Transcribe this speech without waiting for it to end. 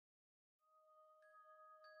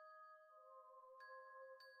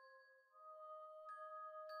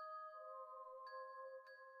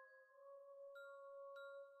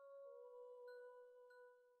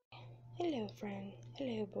Hello, friend.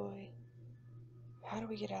 Hello, boy. How do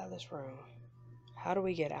we get out of this room? How do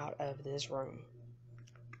we get out of this room?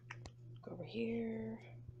 Go over here.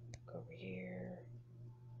 Go over here.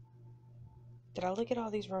 Did I look at all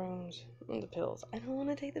these rooms? The pills. I don't want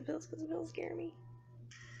to take the pills because the pills scare me.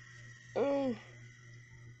 Oh.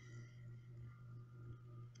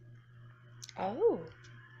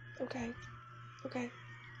 Okay. Okay.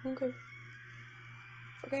 Okay.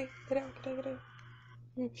 Okay. Get out. Get out. Get out.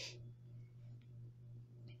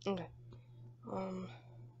 Okay.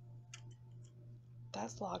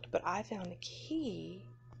 That's locked, but I found a key.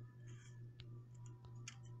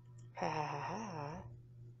 Ha ha ha ha.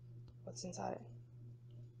 What's inside it?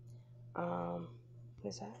 What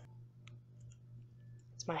is that?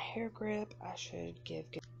 It's my hair grip. I should give.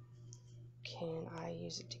 Can I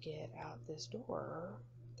use it to get out this door?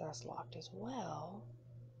 That's locked as well.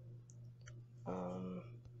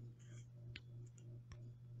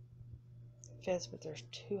 Fits, but there's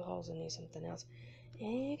 2 holes and need something else.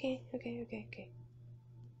 Okay.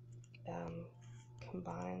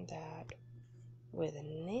 Combine that with a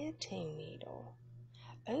knitting needle.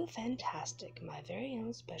 Oh, fantastic. My very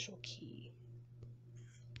own special key.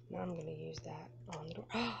 Now I'm going to use that on the door.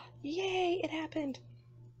 Yay, it happened.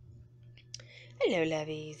 Hello,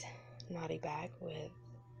 lovies. Naughty bag with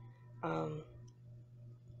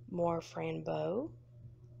more Fran Bow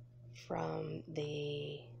from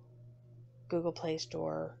the Google Play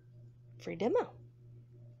Store free demo.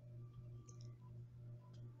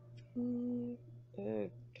 Do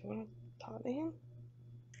you want to talk to him?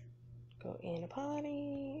 Go in a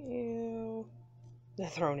potty. Ew. The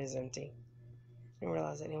throne is empty. I didn't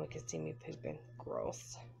realize that anyone could see me pooping.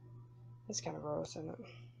 Gross. It's kind of gross, isn't it?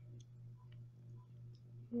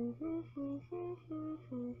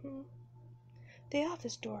 The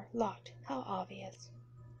office door locked. How obvious.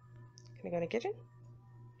 Can I go in the kitchen?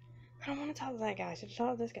 I don't want to talk to that guy. I should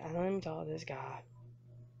talk to this guy. I don't even talk to this guy.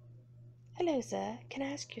 Hello, sir. Can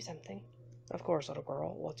I ask you something? Of course, little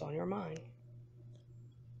girl. What's on your mind?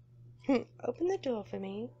 Open the door for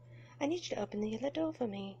me. I need you to open the other door for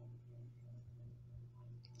me.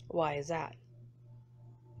 Why is that?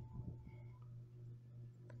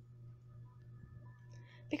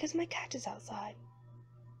 Because my cat is outside.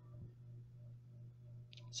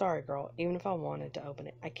 Sorry, girl. Even if I wanted to open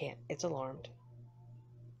it, I can't. It's alarmed.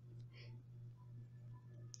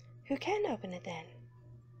 Who can open it then?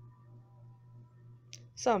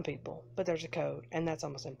 Some people, but there's a code, and that's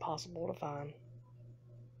almost impossible to find.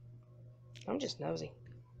 I'm just nosy.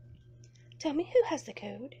 Tell me, who has the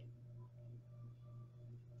code?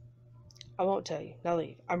 I won't tell you. Now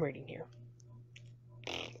leave. I'm reading here.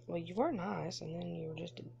 Well, you were nice, and then you were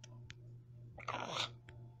just...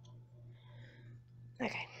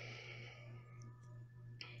 Okay.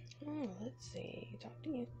 Oh, let's see. Talk to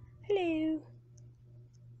you. Hello.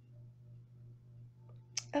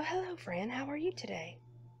 Oh, hello, Fran. How are you today?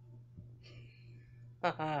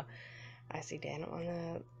 Haha. I see Dan on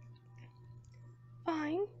the...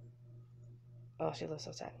 Fine. Oh, she looks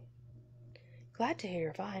so sad. Glad to hear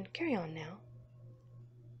you're fine. Carry on now.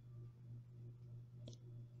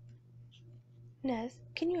 Nez,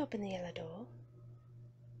 can you open the yellow door?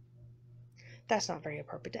 That's not very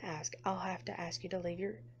appropriate to ask. I'll have to ask you to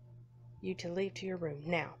leave to your room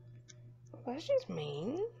now. Well, that's just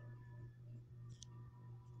mean.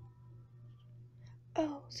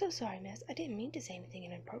 Oh, so sorry, miss. I didn't mean to say anything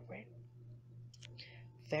inappropriate.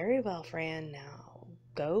 Very well, Fran. Now,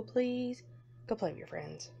 go, please. Go play with your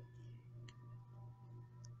friends.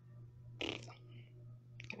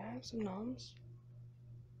 Can I have some noms?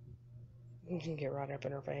 You can get right up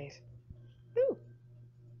in her face. Ooh!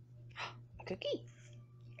 A cookie.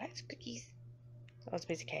 That's cookies. Oh, it's a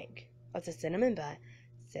piece of cake. Oh, it's a cinnamon bun.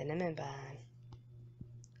 Cinnamon bun.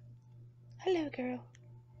 Hello, girl.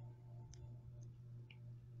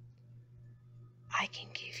 I can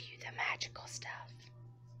give you the magical stuff.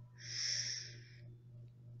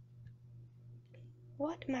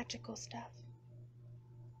 What magical stuff?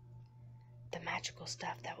 The magical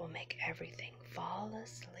stuff that will make everything fall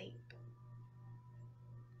asleep.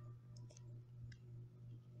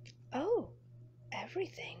 Oh,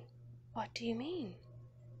 everything? What do you mean?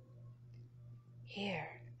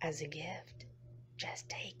 Here, as a gift. Just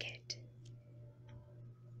take it.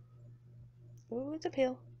 Ooh, it's a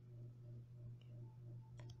pill.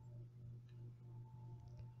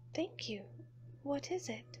 Thank you. What is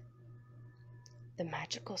it? The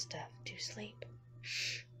magical stuff to sleep.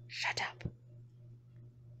 Shh, shut up.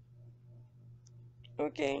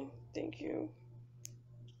 Okay, thank you.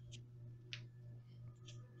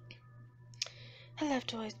 I love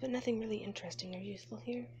toys, but nothing really interesting or useful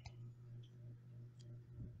here.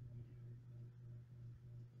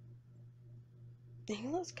 He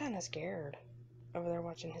looks kind of scared over there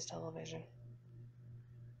watching his television.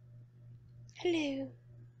 Hello.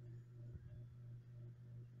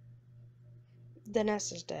 The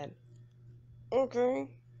nest is dead. Okay.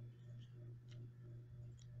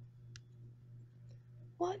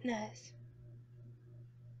 What nest?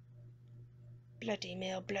 Bloody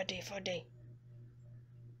meal, bloody fuddy.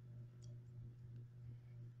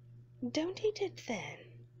 Don't eat it then.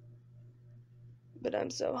 But I'm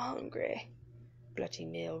so hungry. Bloody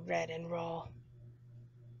meal, red and raw.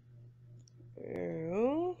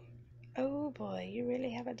 Oh, oh boy, you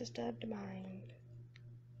really have a disturbed mind.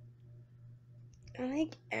 I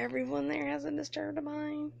think everyone there has a disturbed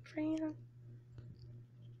mind, Fran.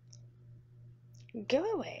 Go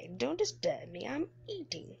away, don't disturb me, I'm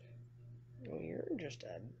eating. Well, you're just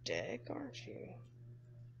a dick, aren't you?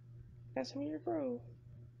 Got some of your grow.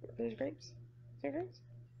 Are those grapes? Is that grapes?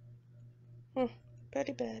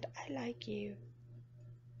 Buddy bud, I like you.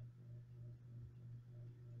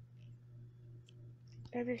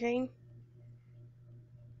 Have your cane?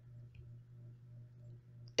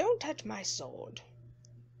 Don't touch my sword.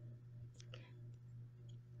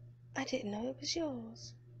 I didn't know it was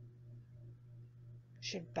yours.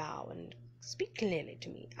 Should bow and speak clearly to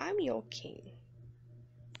me. I'm your king.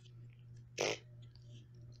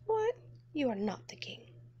 What? You are not the king.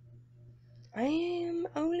 I am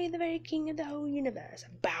only the very king of the whole universe.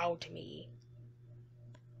 Bow to me.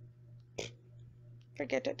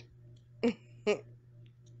 Forget it.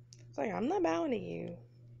 It's like, I'm not bowing to you.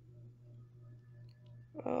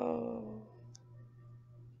 Oh.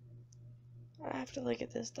 I have to look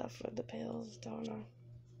at this stuff with the pills, don't I?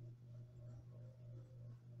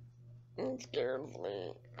 It scares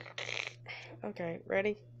me. Okay,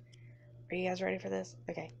 ready? Are you guys ready for this?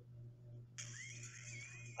 Okay.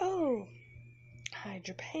 Oh. Hide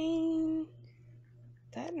your pain.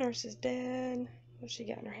 That nurse is dead. What's she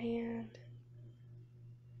got in her hand?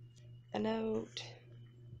 A note.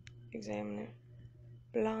 Examine it.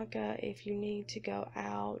 Blanca, if you need to go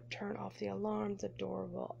out, turn off the alarm. The door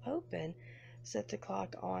will open. Set the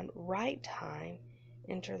clock on right time.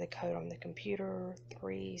 Enter the code on the computer.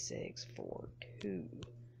 3642.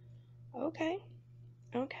 Okay.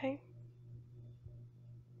 Okay.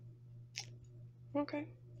 Okay.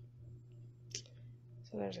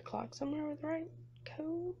 So there's a clock somewhere with the right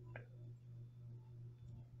code.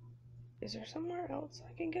 Is there somewhere else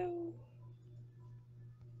I can go?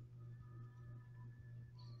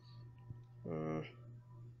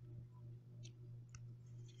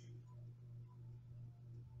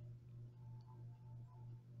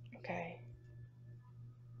 Okay.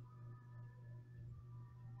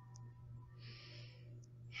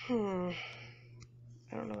 I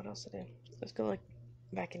don't know what else to do. Let's go look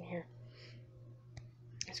back in here.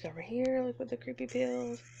 Let's go over here, look with the creepy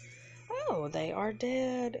pills. Oh, they are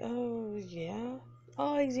dead. Oh, yeah.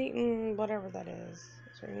 Oh, he's eating whatever that is.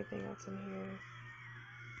 Is there anything else in here?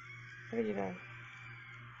 What are you doing?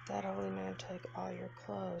 That holy man took all your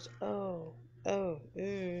clothes. Oh. Oh.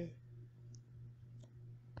 Ooh.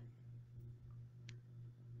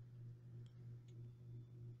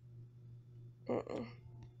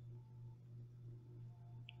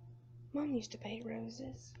 Mom used to paint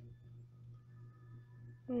roses.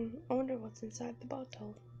 I wonder what's inside the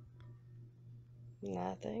bottle.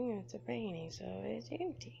 Nothing. It's a painting, so it's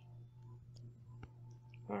empty.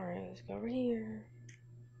 Alright, let's go over here.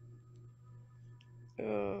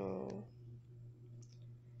 Oh.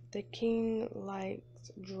 The king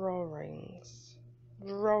likes drawings.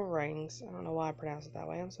 Drawings. I don't know why I pronounced it that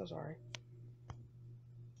way. I'm so sorry.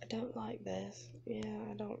 I don't like this. Yeah,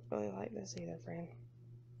 I don't really like this either, friend.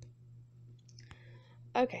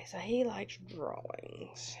 Okay, so he likes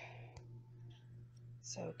drawings.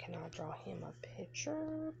 So can I draw him a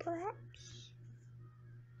picture, perhaps?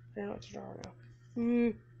 I don't know what to draw now.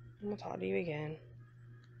 I'm gonna talk to you again.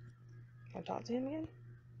 Can I talk to him again?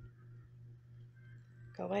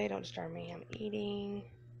 Go away, don't disturb me. I'm eating.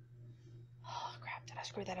 Oh, crap. Did I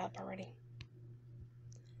screw that up already?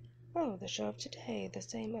 Oh, the show of today, the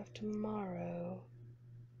same of tomorrow.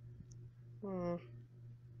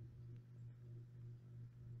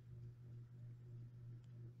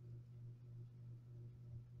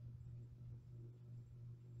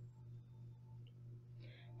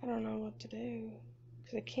 I don't know what to do.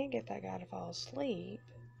 Because I can't get that guy to fall asleep.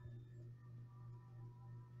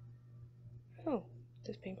 Oh,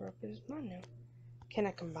 this pink rope is mine now. Can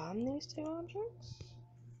I combine these two objects?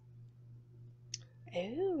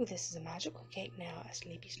 Oh, this is a magical cake now. A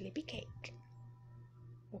sleepy, sleepy cake.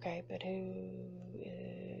 Okay, but who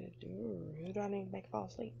do I need to make fall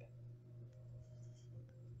asleep?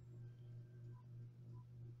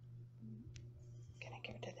 Can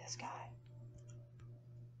give it to this guy.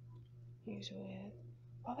 Use with.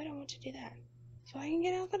 Why would I want to do that? So I can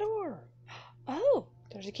get out the door. Oh,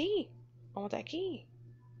 there's a key. I want that key.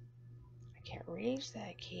 I can't reach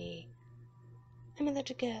that key. I'm a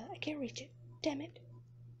little girl. I can't reach it. Damn it.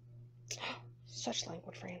 Such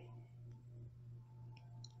language, Fran.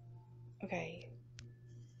 Okay.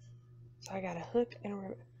 So I got a hook and a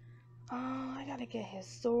rope. Oh, I gotta get his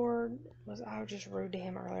sword. I was just rude to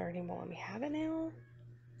him earlier and he won't let me have it now?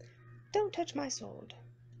 Don't touch my sword.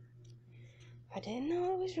 I didn't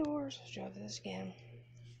know it was yours. Let's try this again.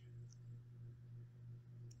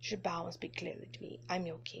 You should bow and speak clearly to me. I'm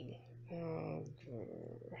your king. Oh,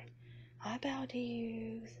 I bow to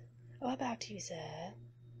you. Oh, I bow to you, sir.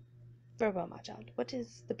 Very well, my child. What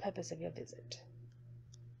is the purpose of your visit?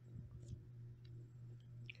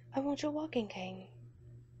 I want your walking cane.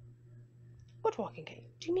 What walking cane?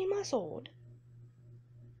 Do you mean my sword?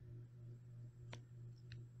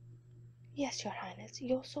 Yes, your highness,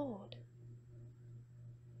 your sword.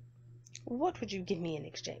 What would you give me in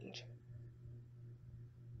exchange?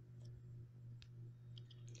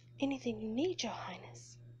 Anything you need, your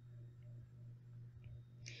highness.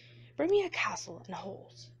 Bring me a castle and a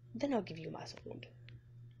horse. Then I'll give you my sword.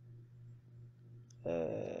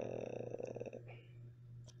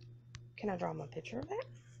 Can I draw my picture of it?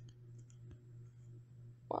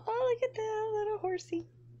 Well, look at that little horsey.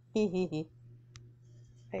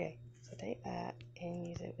 Okay, so take that and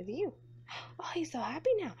use it with you. Oh, he's so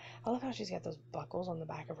happy now. I love how she's got those buckles on the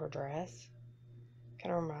back of her dress.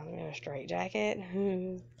 Kind of reminds me of a straitjacket.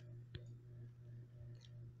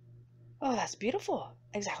 Oh, that's beautiful.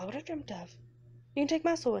 Exactly what I dreamt of. You can take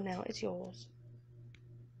my sword now. It's yours.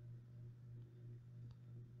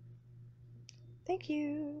 Thank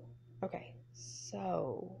you. Okay,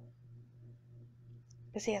 so.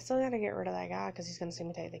 But see, I still gotta get rid of that guy because he's gonna see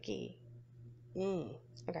me take the key.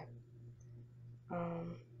 Okay.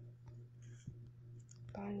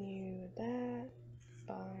 Bind you with that.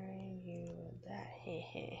 Bind you with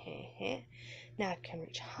that. Now I can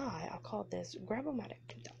reach high. I'll call this Grabomatic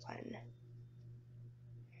 2000.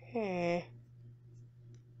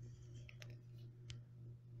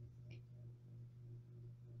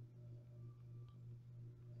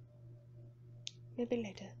 Maybe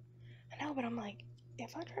later. I know, but I'm like,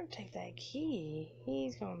 if I try to take that key,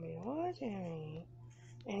 he's gonna be watching me.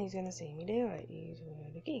 And he's gonna see me do it. Use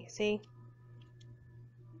the key. See?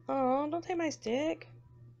 Oh, don't take my stick.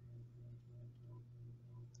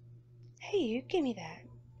 Hey, you give me that.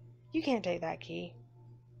 You can't take that key.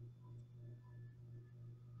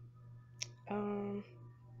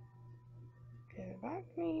 Give it back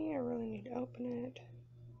to me. I really need to open it.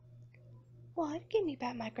 What? Give me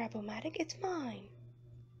back my Grabomatic. It's mine.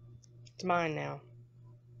 It's mine now.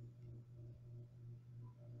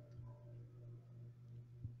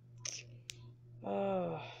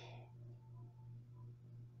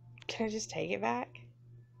 Can I just take it back?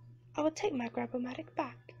 I will take my Grabomatic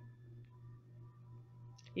back.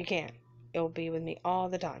 You can't. It will be with me all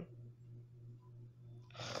the time.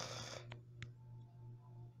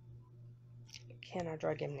 Can I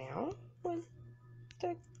drug him now with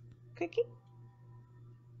the cookie?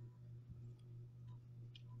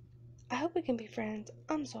 I hope we can be friends.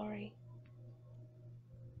 I'm sorry.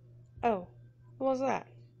 Oh, what was that?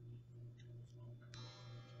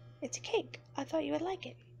 It's a cake. I thought you would like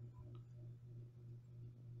it.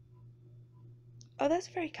 Oh, that's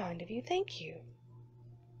very kind of you. Thank you.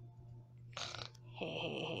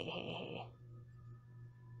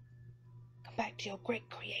 Come back to your great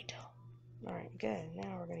creator. Alright, good.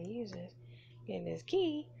 Now we're going to use this. Get this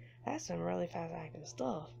key. That's some really fast acting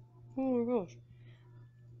stuff. Oh my gosh.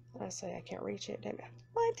 I say I can't reach it.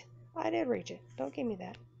 What? I did reach it. Don't give me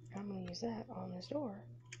that. I'm going to use that on this door.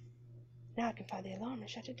 Now I can find the alarm and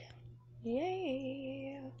shut it down.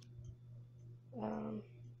 Yeah.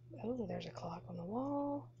 Oh, there's a clock on the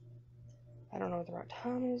wall. I don't know what the right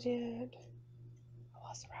time is yet.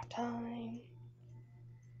 What's the right time?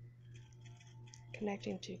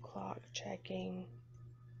 Connecting to clock, checking.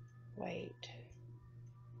 Wait.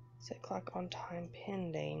 Set clock on time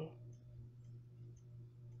pending.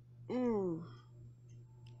 I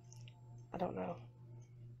don't know.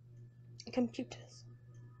 Computers.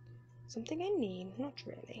 Something I need, not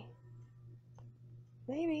really.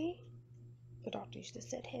 Maybe. The doctor used to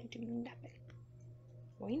sit here and do nothing.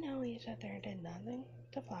 We know he sat there and did nothing.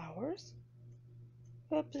 The flowers.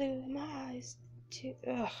 But blue in my eyes too.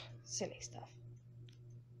 Ugh, silly stuff.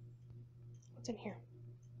 What's in here?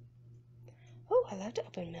 Oh, I love to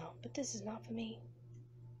open mail, but this is not for me.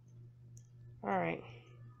 Alright.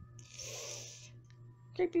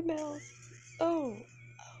 Creepy bells. Oh,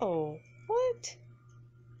 what?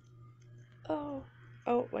 Oh.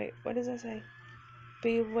 Oh, wait. What does that say?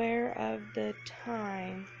 Beware of the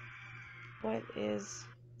time. What is...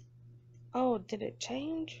 Oh, did it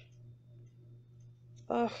change?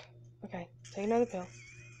 Ugh. Okay. Take another pill.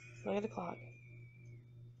 Look at the clock.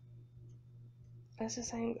 That's the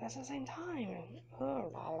same time.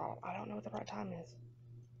 Oh, I don't know what the right time is.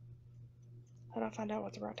 How do I find out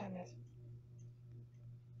what the right time is?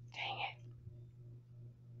 Dang it.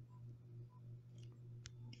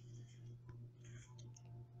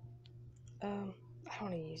 I don't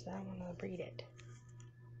want to use that. I want to read it.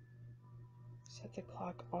 Set the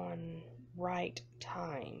clock on right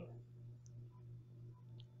time.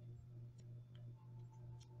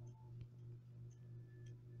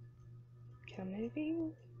 Can I move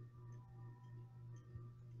you?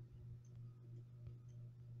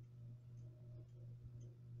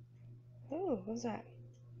 Oh, what's that?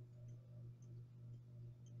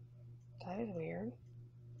 That is weird.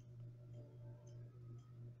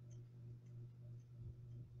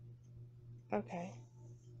 Okay.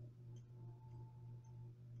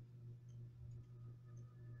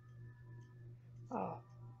 Oh,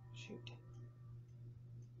 shoot.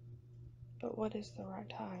 But what is the right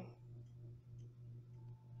time?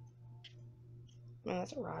 I mean,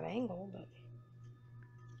 that's a right angle, but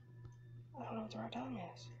I don't know what the right time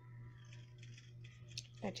is.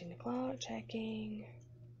 19 o'clock, checking.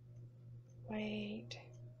 Wait.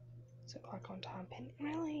 Set clock on time pin.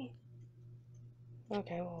 Really?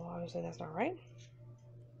 Okay, well, obviously that's not right.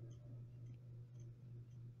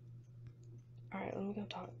 Alright, let me go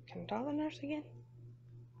talk. Can I talk to the nurse again?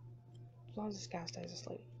 As long as this guy stays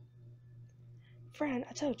asleep. Fran,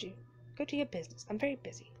 I told you. Go to your business. I'm very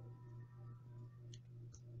busy.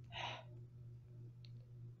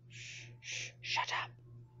 Shh, shut up.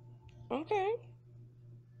 Okay.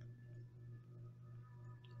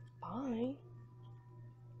 Fine.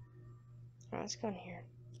 Alright, let's go in here.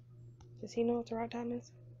 Does he know what the right time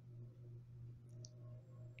is?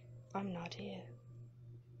 I'm not here.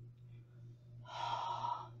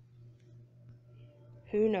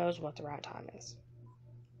 Who knows what the right time is?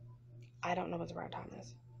 I don't know what the right time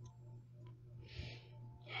is.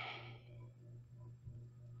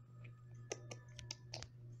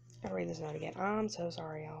 I'll read this note again. I'm so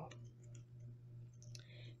sorry, y'all.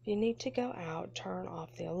 If you need to go out, turn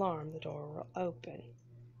off the alarm. The door will open.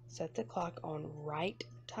 Set the clock on right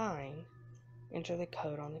time. Enter the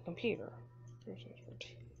code on the computer.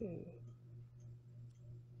 3642.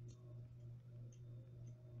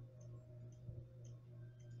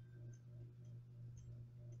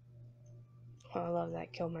 Oh, I love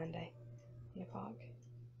that. Kill Monday on the clock.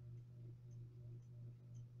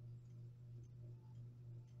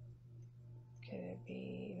 Could it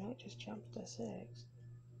be... No, it just jumped to 6.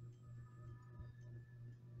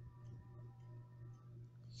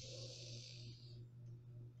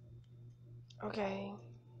 Okay.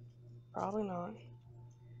 Probably not.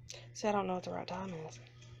 See, I don't know what the right time is.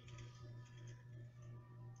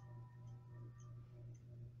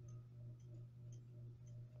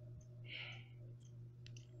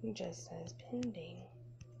 It just says pending.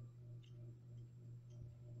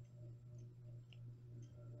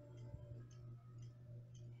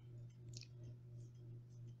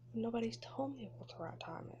 Nobody's told me what the right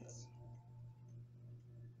time is.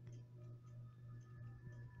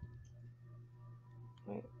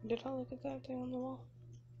 Wait, did I look at that thing on the wall?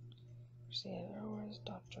 See it. Where's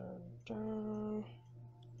Dr. Dern?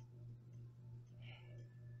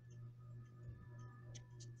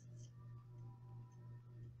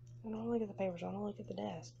 I don't look at the papers. I don't look at the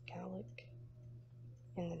desk. Can I look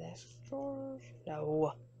in the desk drawers?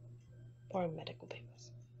 No. Boring medical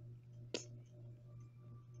papers.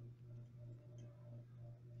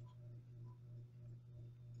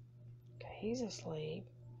 Okay, he's asleep.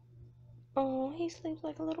 Oh, he sleeps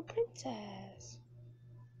like a little princess.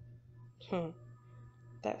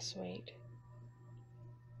 That's sweet.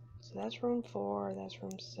 So that's room 4. That's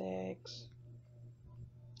room 6.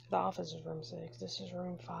 The office is room 6. This is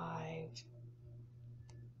room 5.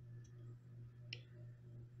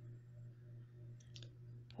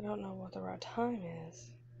 I don't know what the right time is.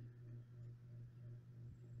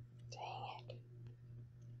 Dang it.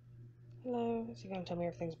 Hello? Is he gonna tell me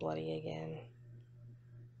everything's bloody again?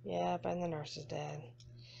 Yep, and the nurse is dead.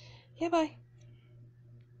 Yeah, bye.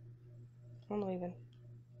 I'm leaving.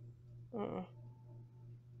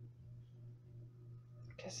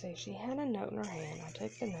 Cause see, she had a note in her hand. I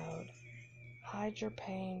took the note. Hide your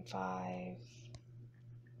pain, 5.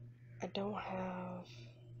 I don't have...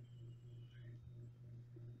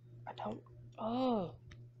 Oh.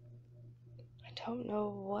 I don't know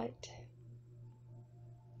what...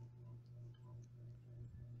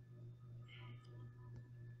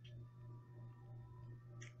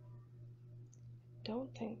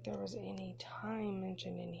 don't think there was any time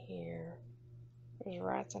mentioned in here. There's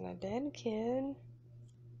rats and a dead kid.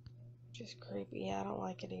 Which is creepy. Yeah, I don't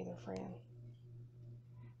like it either, Fran.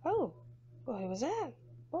 Oh! Well, who was that?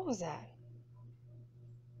 What was that?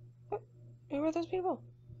 What? Who were those people?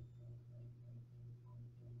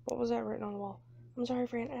 What was that written on the wall? I'm sorry,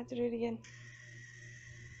 Fran. I have to do it again.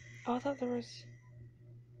 Oh, I thought there was...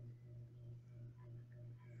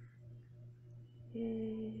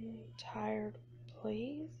 tired,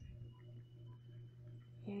 please?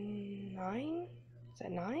 9? Is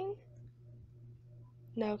that 9?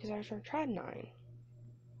 No, because I already tried 9.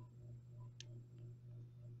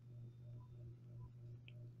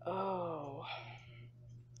 Oh.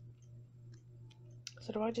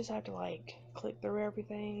 So do I just have to, like, click through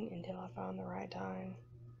everything until I find the right time?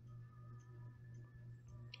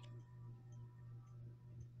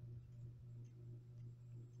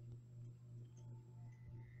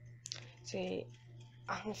 See,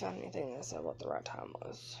 I haven't found anything that said what the right time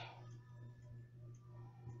was.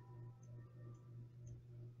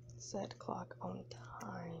 Set clock on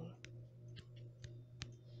time.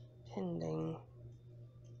 Pending.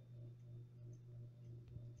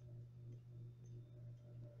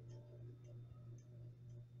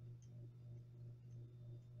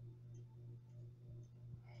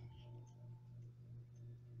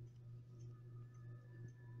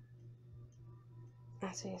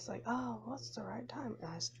 I see, it's like, oh, what's the right time?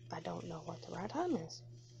 I don't know what the right time is.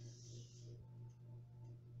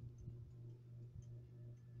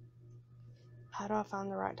 How do I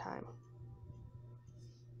find the right time?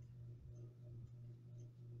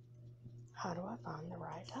 How do I find the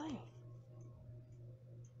right time?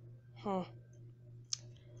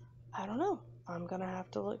 I don't know. I'm gonna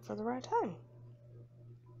have to look for the right time.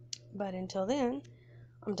 But until then,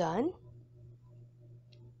 I'm done.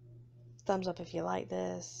 Thumbs up if you like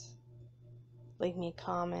this. Leave me a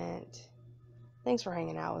comment. Thanks for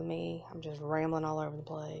hanging out with me. I'm just rambling all over the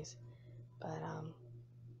place. But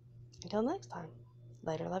until next time.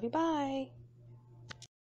 Later, love you, bye.